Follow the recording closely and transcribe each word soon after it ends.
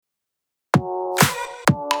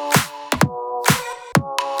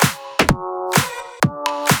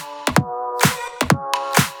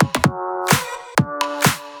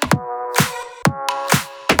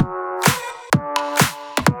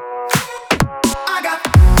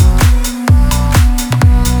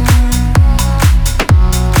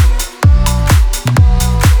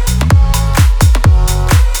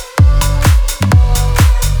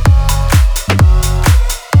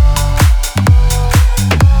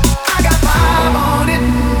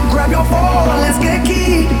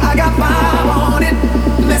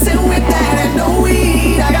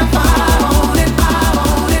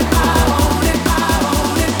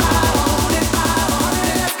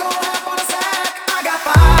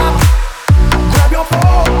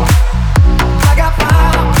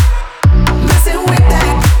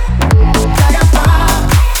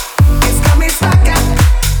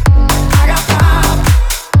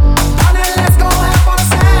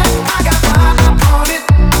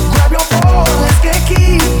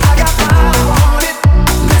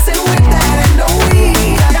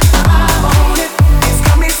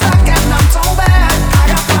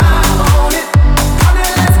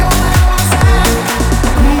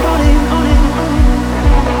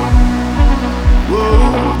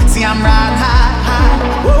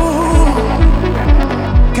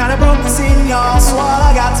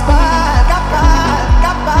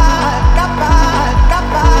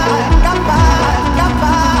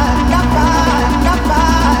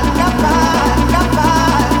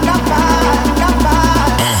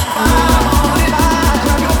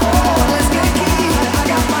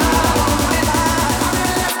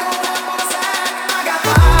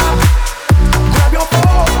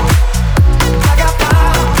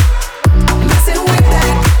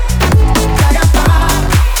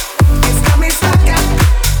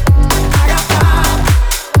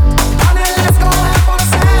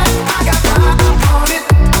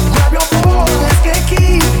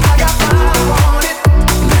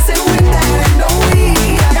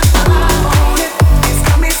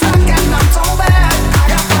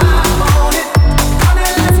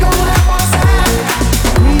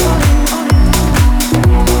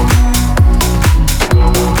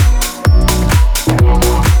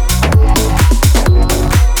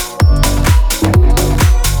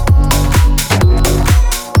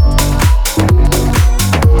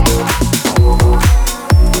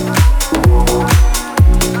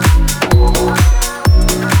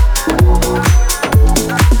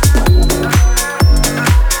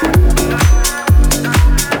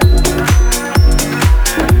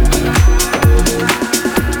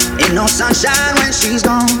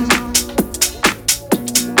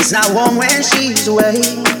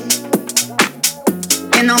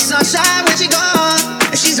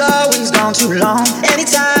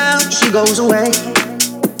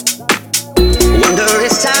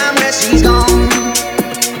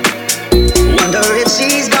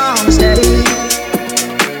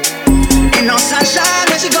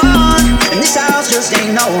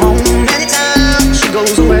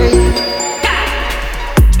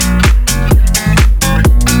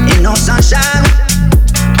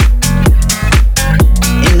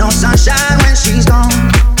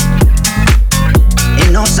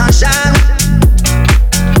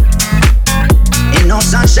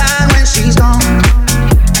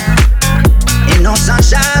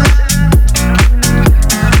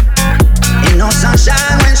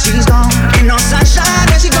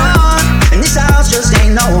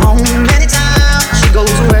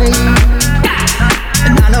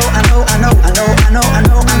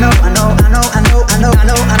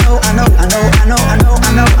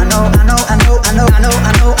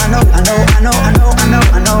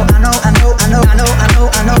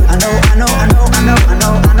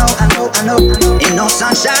Ain't no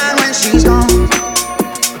sunshine when she's gone.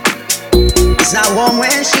 It's not warm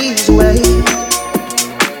when she's away.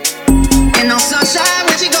 Ain't no sunshine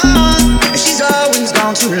when she's gone. And she's always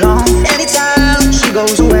gone too long. Anytime she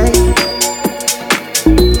goes away,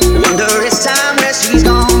 wonder it's time where she's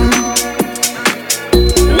gone.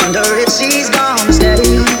 Wonder if she's gonna stay.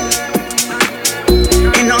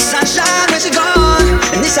 Ain't no sunshine when she's gone.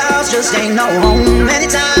 And this house just ain't no home.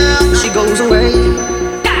 Anytime she goes away.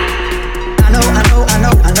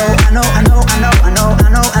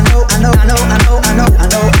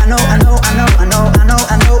 I know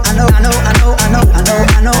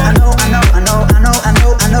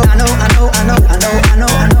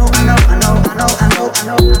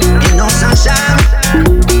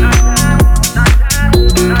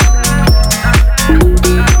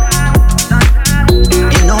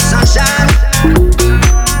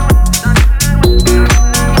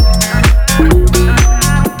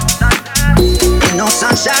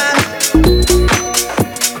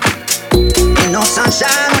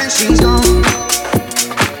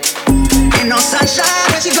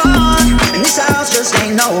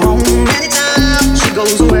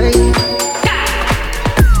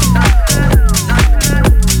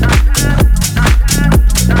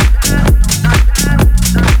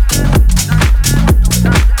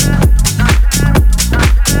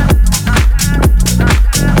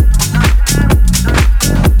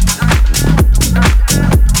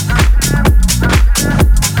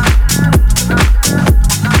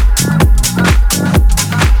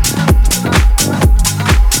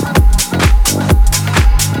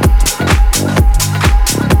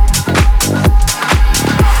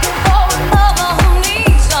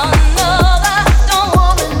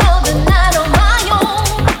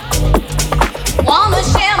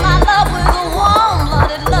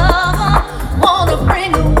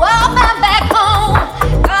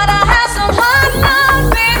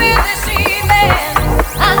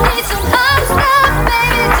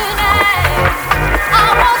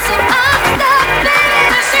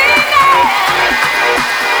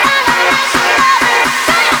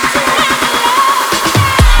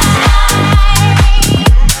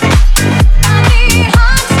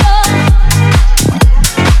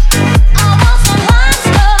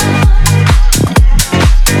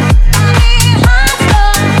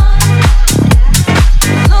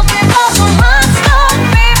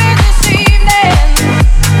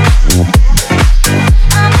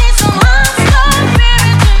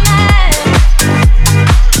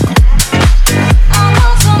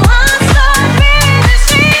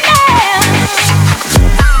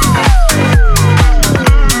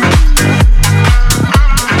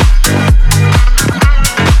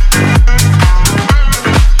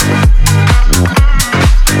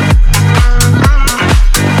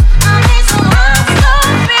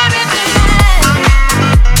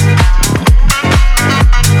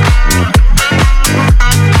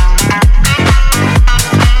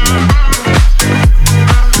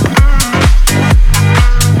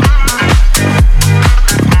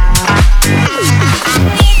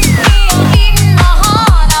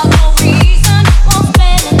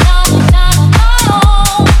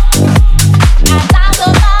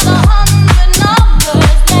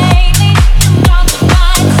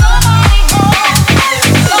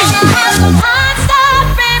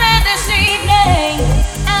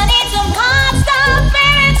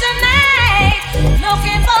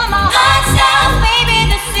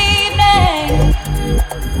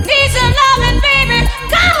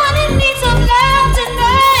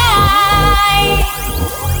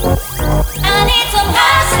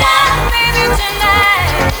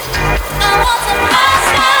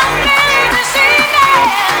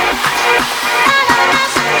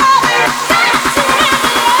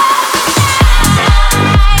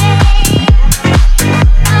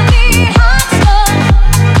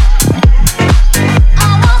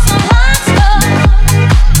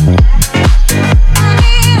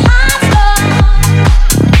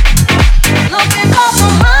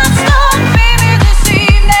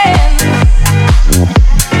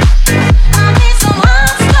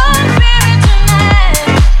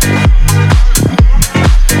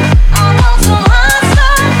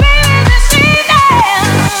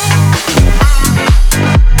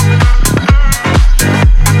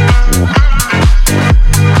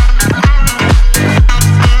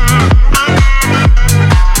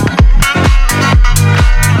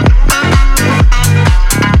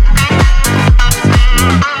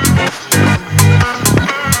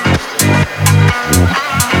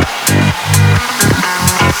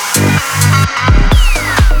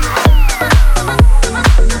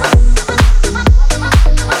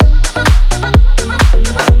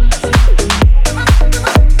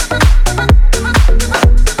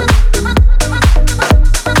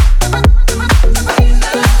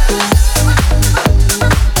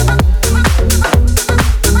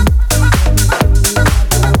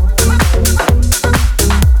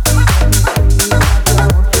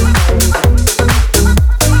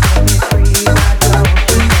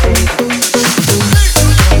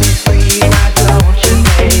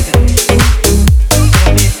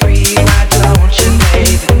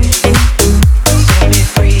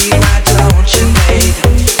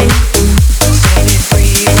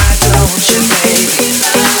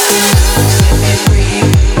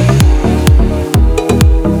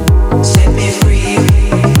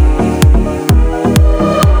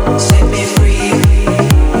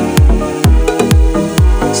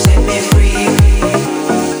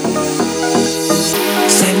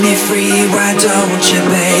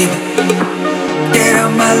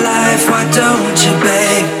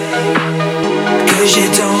 'cause you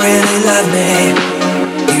don't really love me.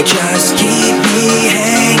 You just keep me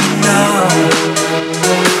hanging on.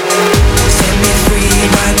 Set me free,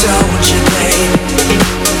 why don't you, babe?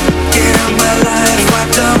 Get out my life, why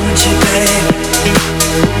don't you, babe?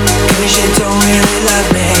 'Cause you don't really love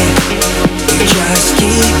me. You just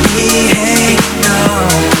keep me hanging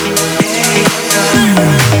on. Hanging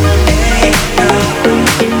on. Hanging on.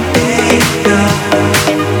 Hanging on.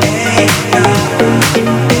 Hanging on.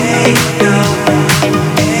 Hanging on.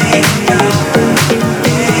 Hanging on.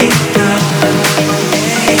 Hanging on.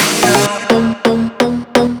 Hanging on.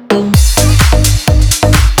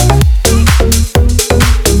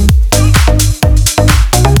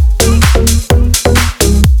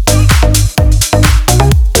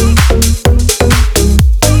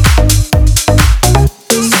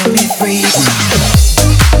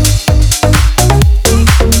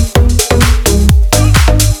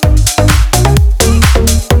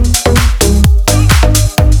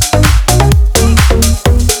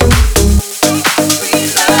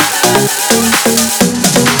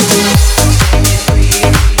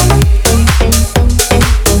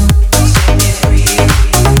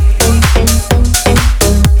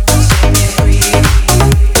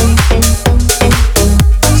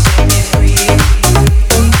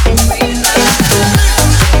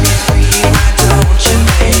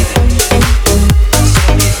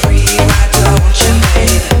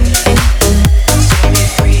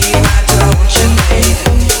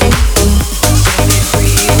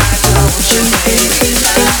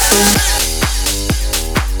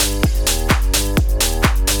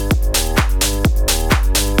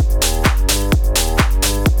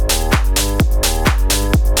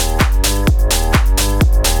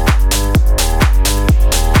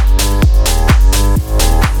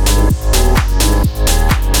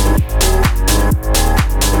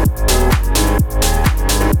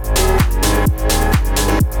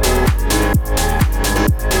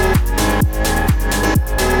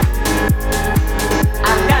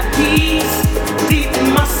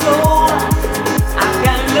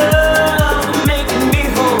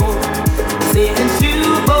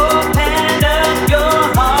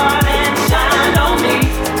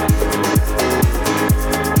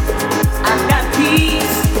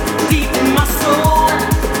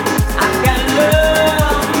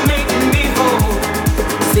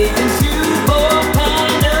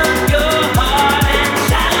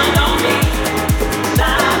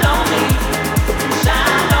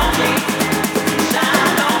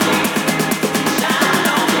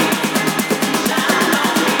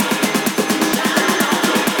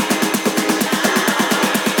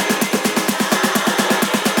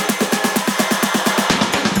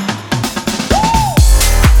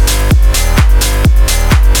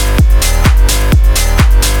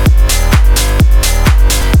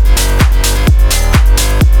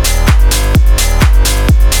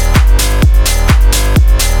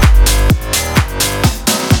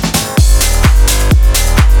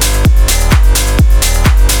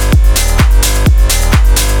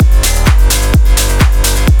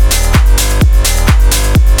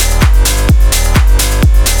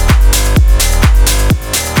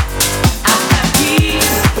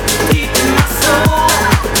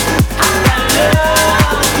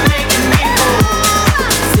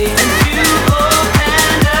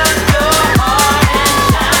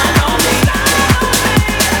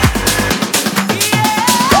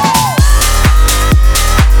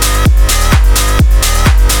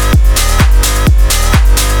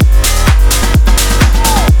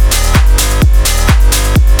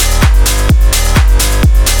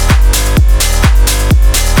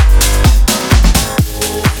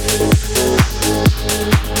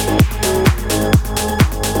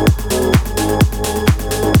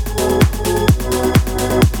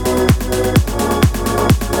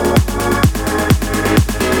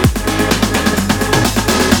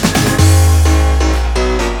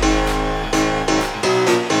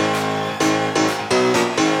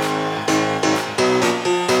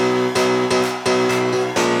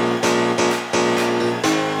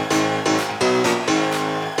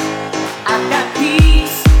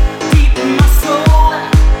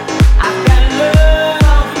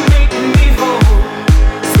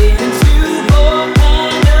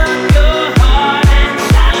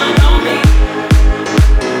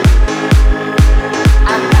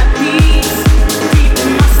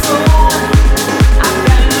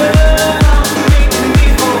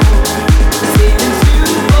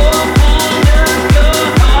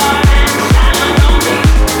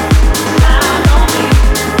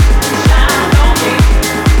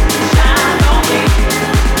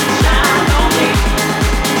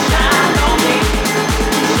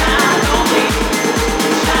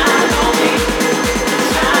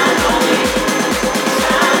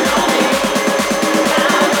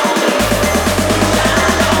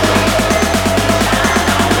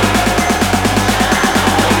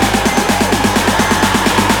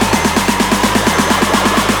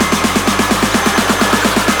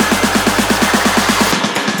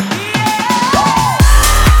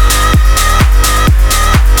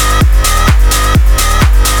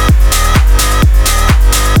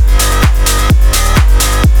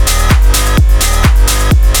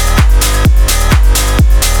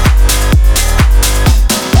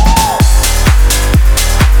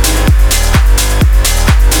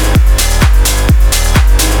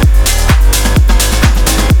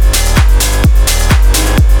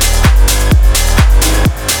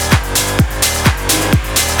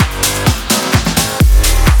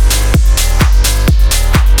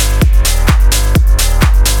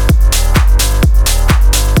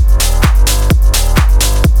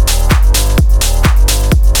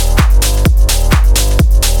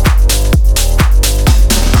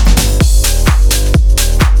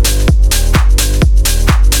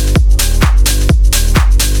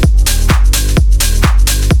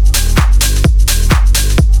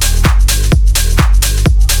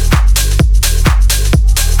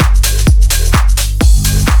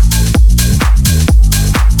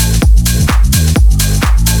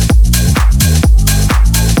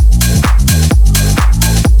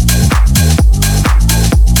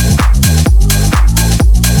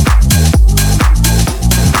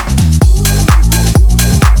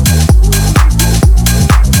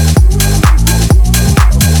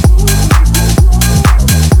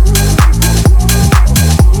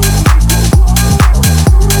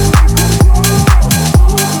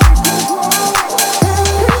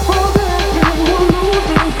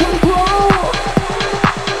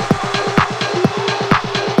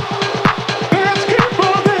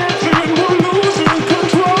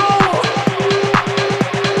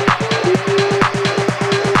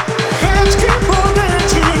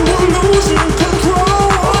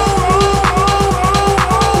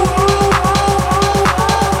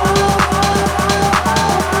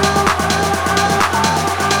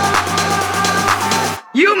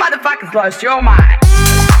 motherfuckers lost your mind.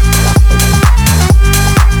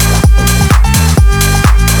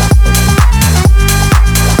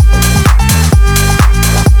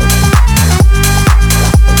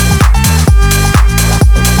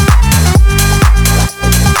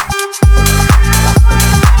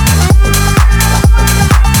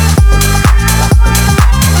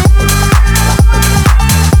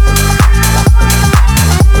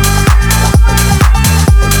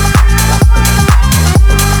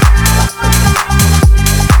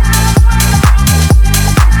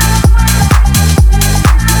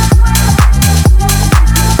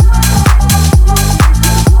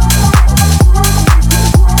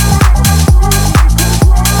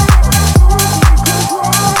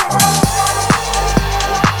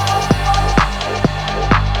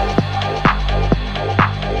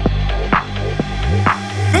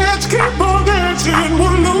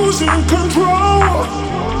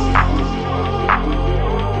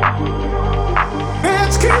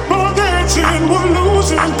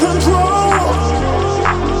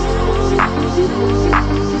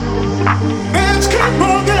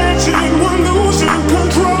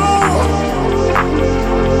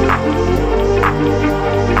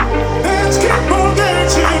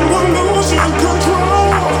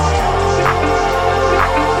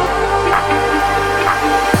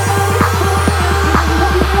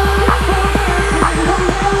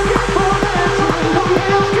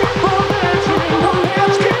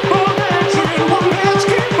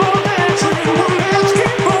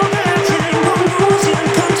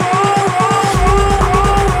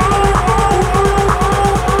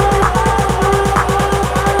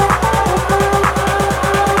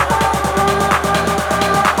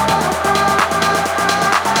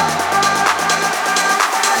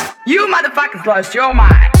 You motherfuckers lost your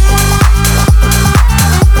mind.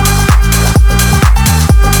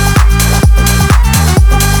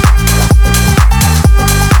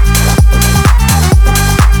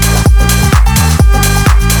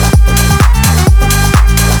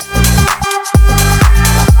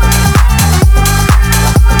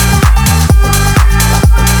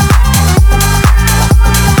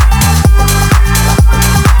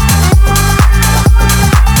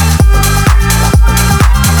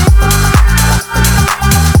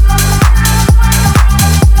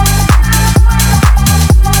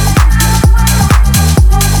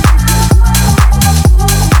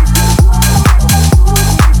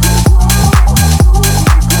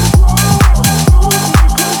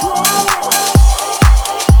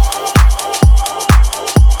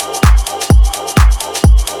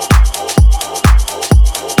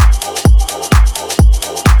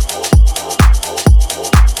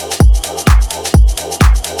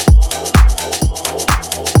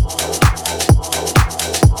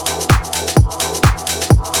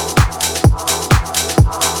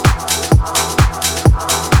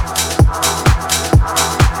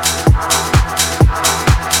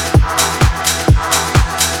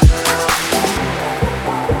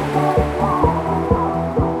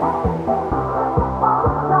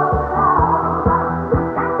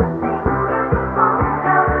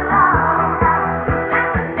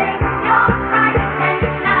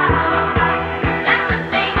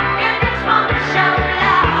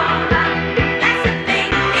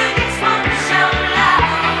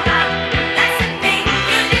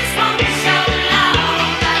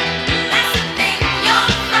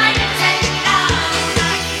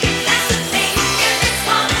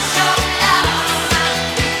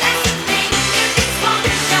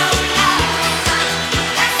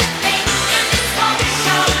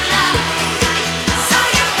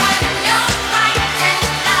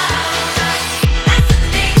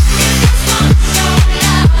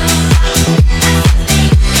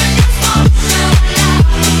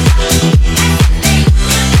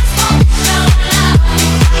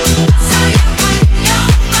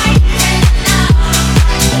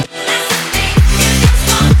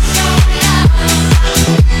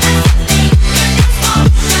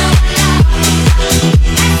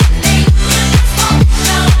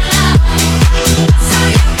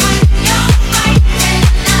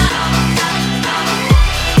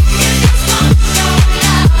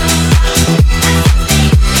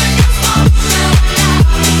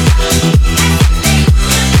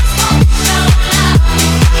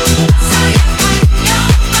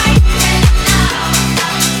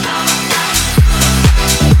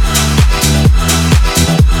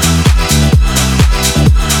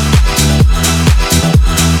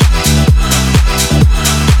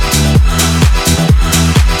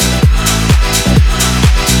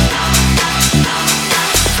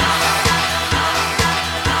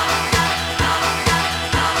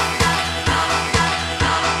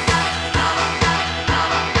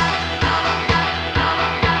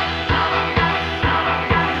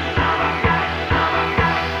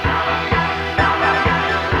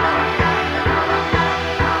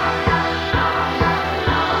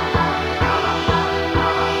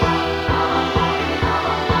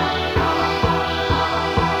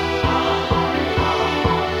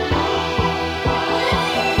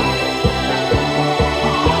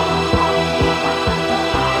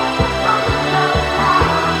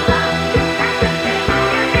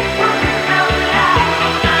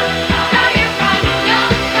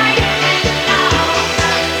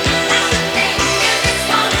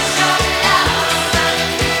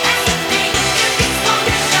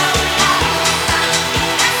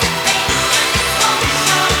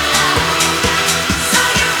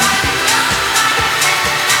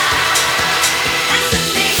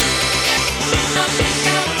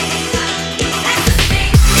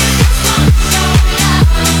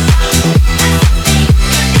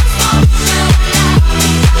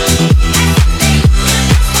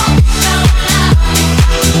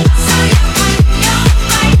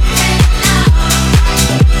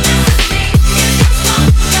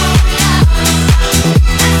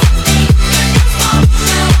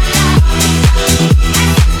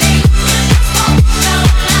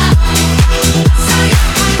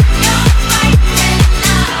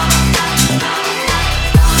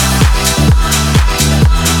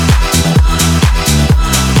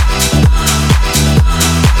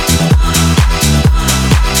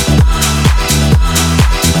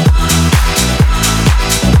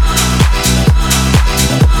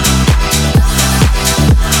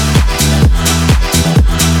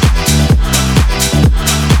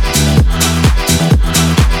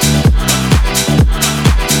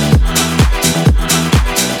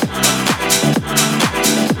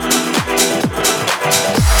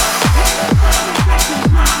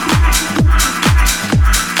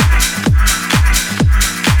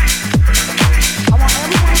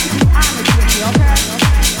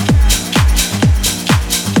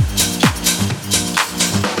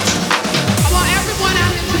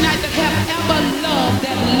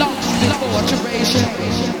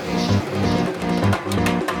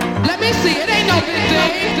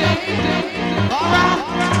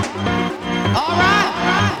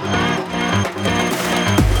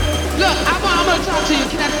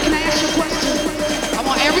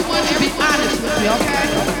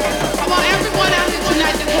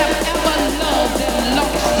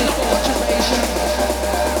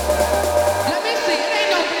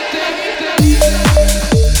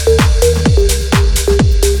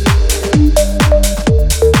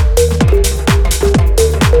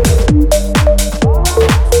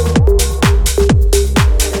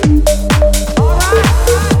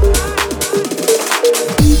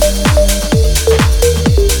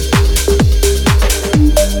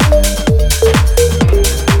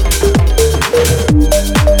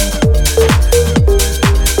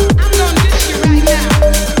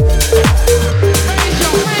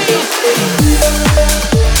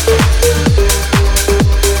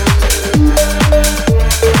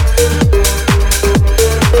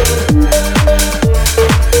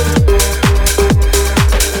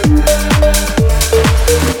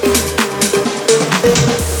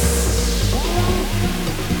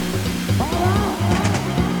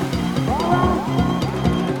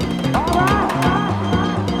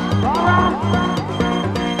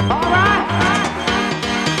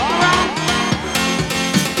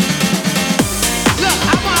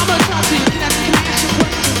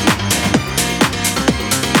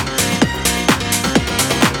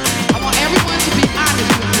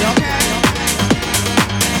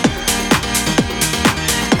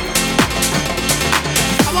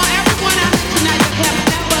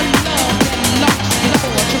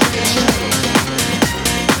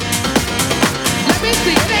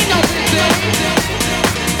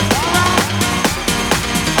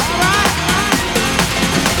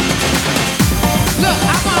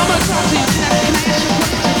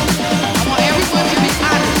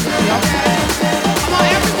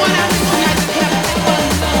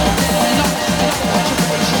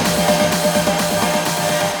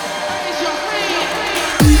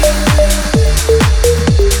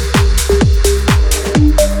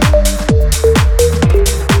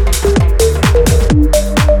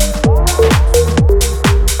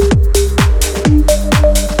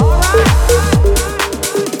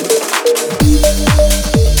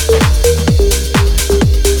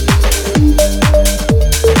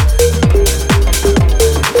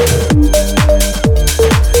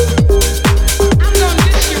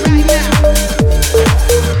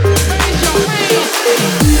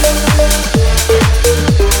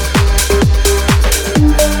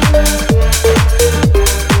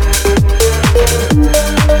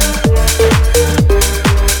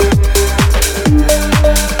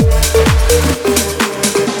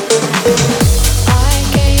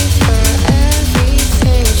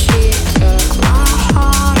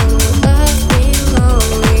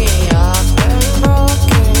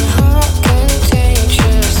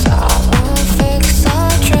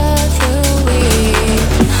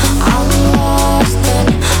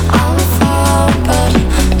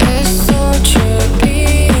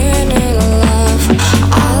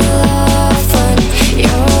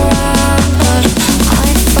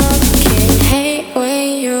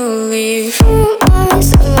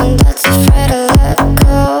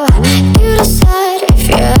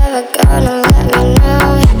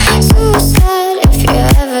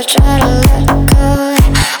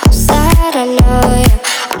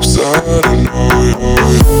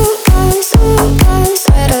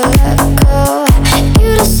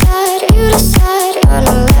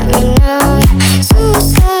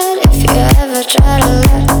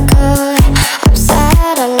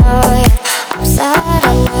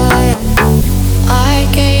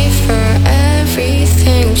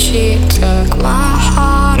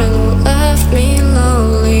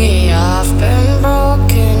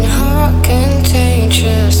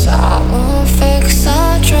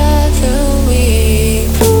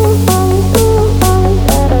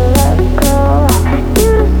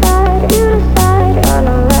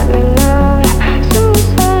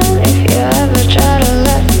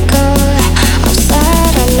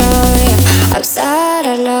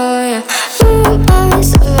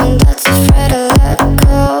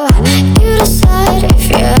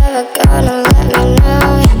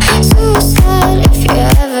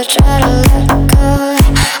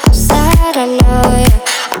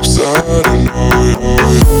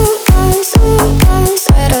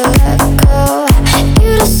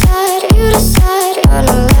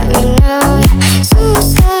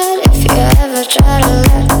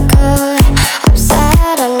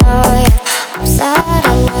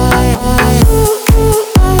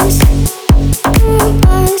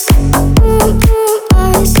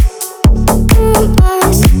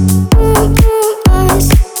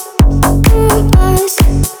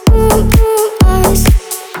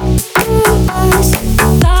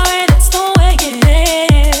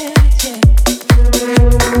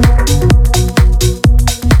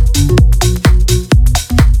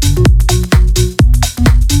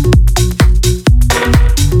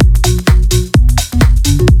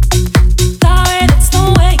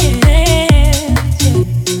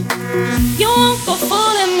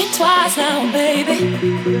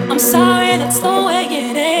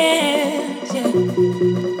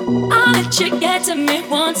 you get to me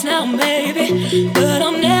once now, baby, but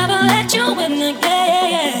I'll never let you win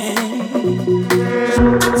again.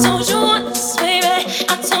 I told you once, baby,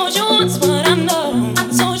 I told you once what I know. I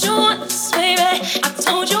told you once, baby, I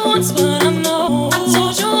told you once what I know. I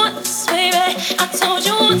told you once, baby, I told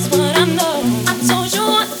you once what I know. I told you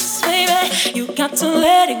once, baby, you got to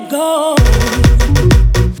let it go.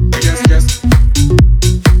 Yes, yes.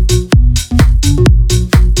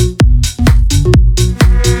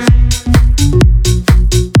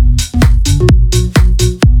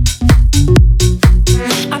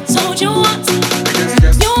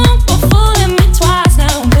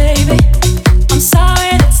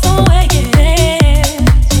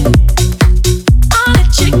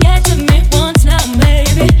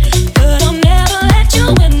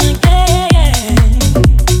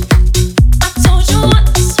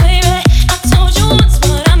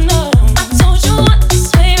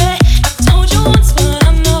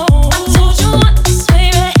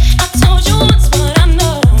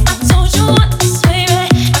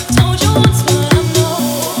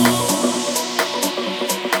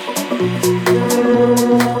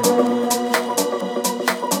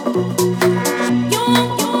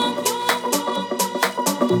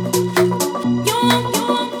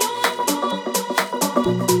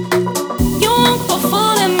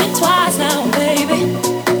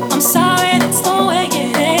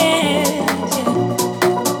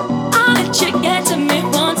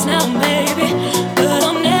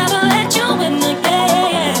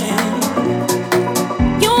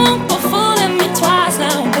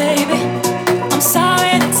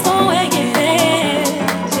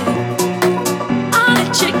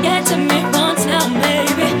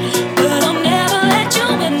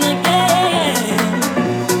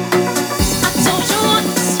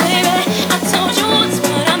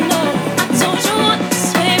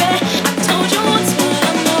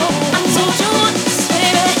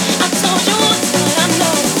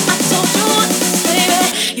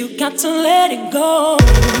 To let it go.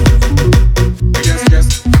 Yes, yes.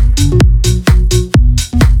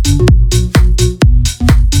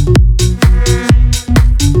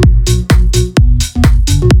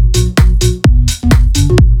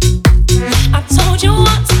 I told you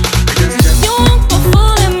once, you won't go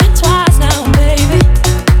fooling me twice now, baby.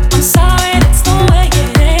 I'm sorry, that's the way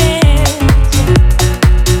it is.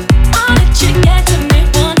 I'll let you get to me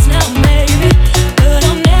once now, baby, but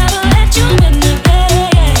I'll never let you win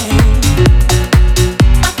again.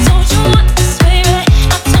 I told you once, baby,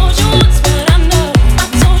 I told you once what I know. I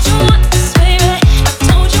told you once, baby, I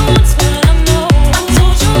told you once what I know. I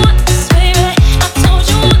told you once, baby, I told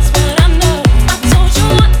you once what I know. I told you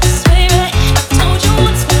once, baby, I told you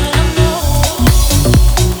once what I know.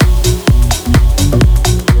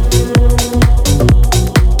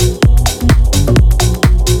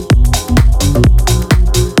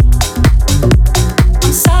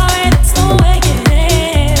 I'm sorry, that's the way it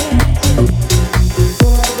is.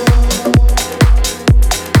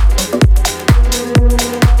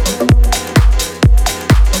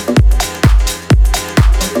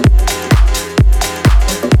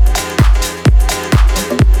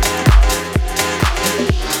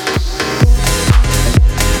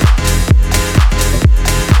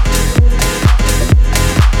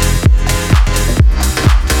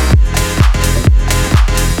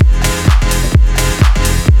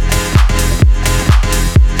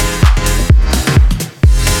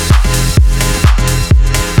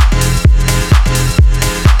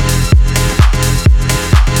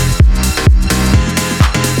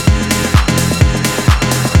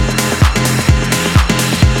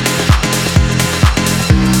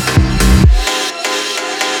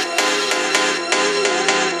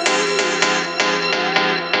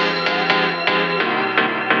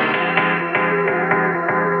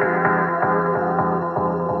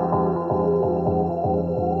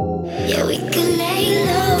 Yeah, we can lay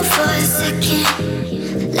low for a second.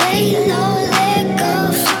 Lay low, let go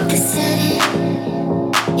for the setting.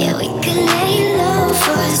 Yeah, we can lay low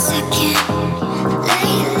for a second.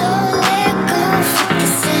 Lay low, let go for the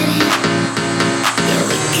setting. Yeah,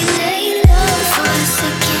 we can lay low for a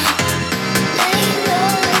second. Lay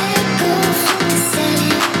low, let go for the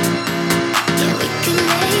setting. Yeah, we can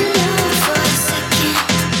lay low for a second.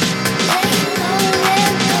 Lay low,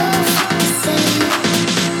 let go for the setting.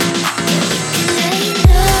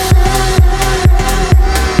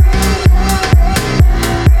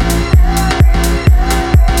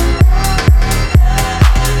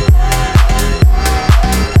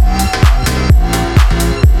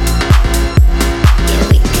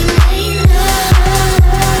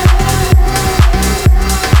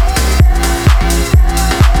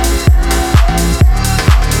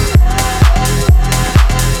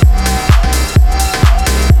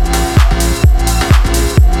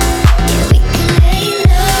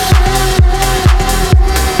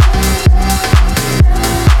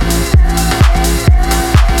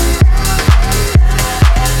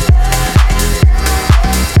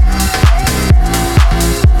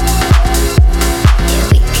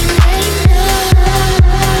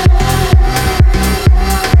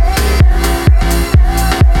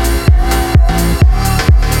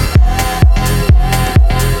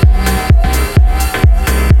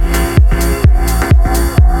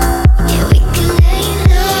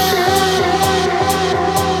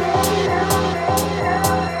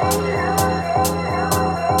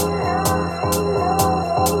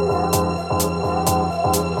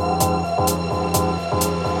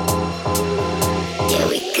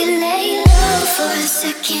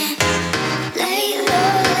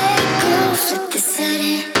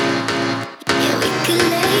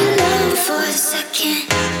 second.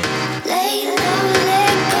 Lay low,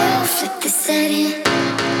 let go, flip the setting.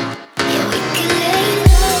 Yeah, we can lay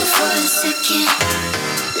low for a second.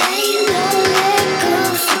 Lay low, let go,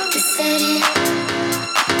 flip the setting.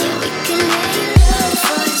 Yeah, we can lay low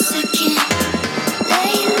for a second.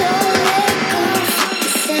 Lay low, let go, flip the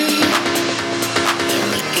setting. Yeah,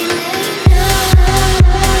 we can lay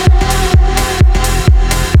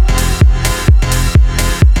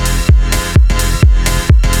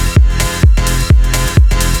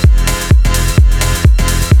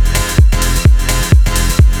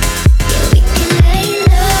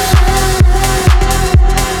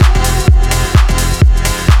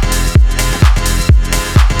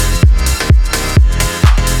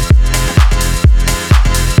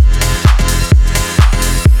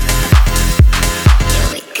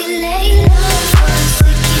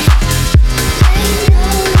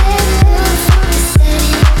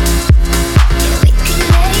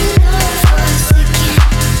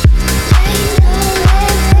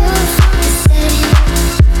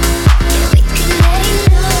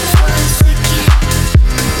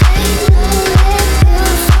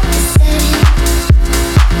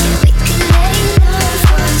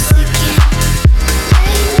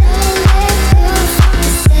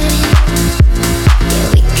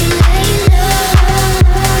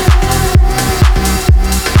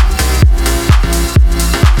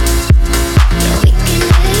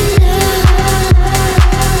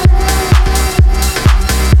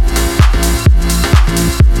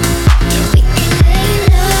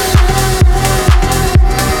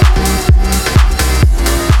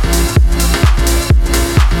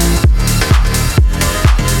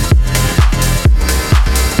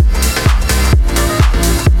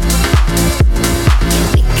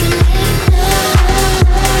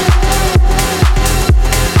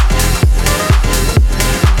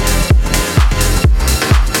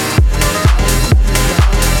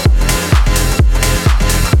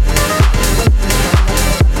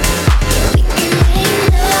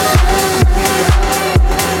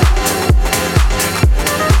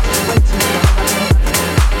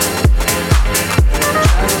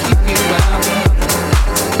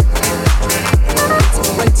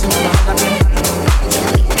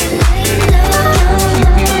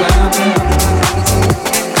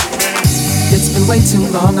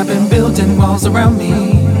around me.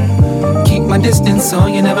 Keep my distance so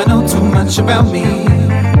you never know too much about me.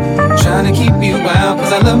 Trying to keep you out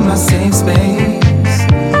cause I love my safe space.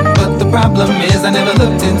 But the problem is I never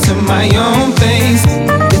looked into my own face.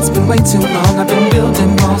 It's been way too long, I've been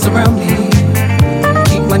building walls around me.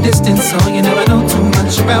 Keep my distance so you never know too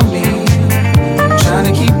much about me. Trying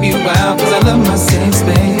to keep you out cause I love my safe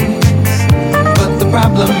space. But the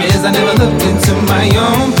problem is I never looked into my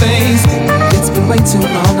own face. It's been way too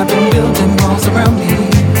long, I've been building walls around me.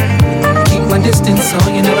 Keep my distance so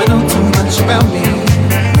you never know too much about me.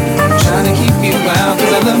 Trying to keep you out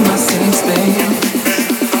cause I love my safe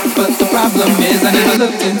space. But the problem is I never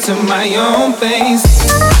looked into my own face.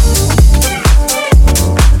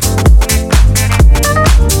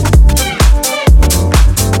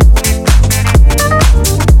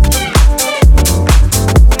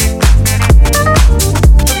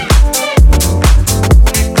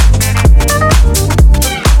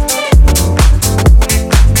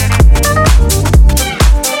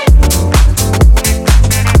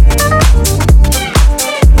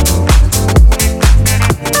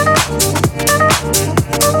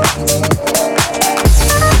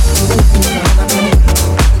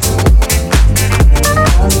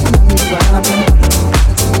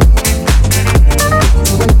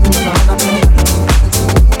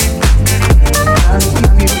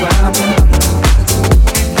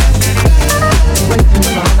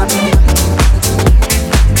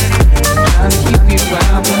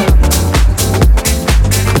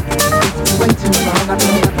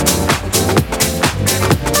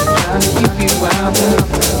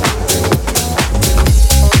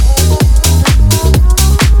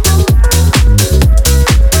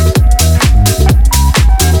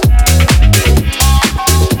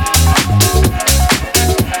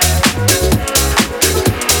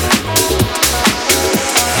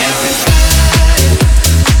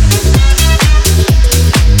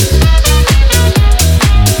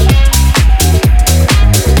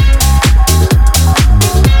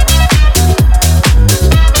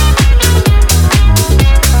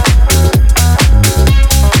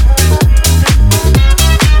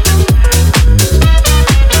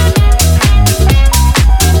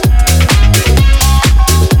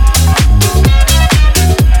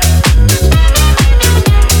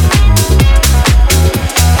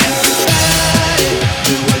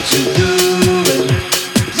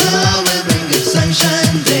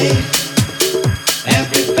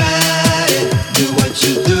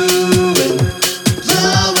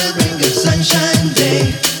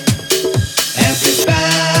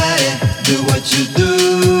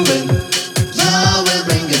 and love will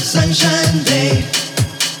bring us sunshine.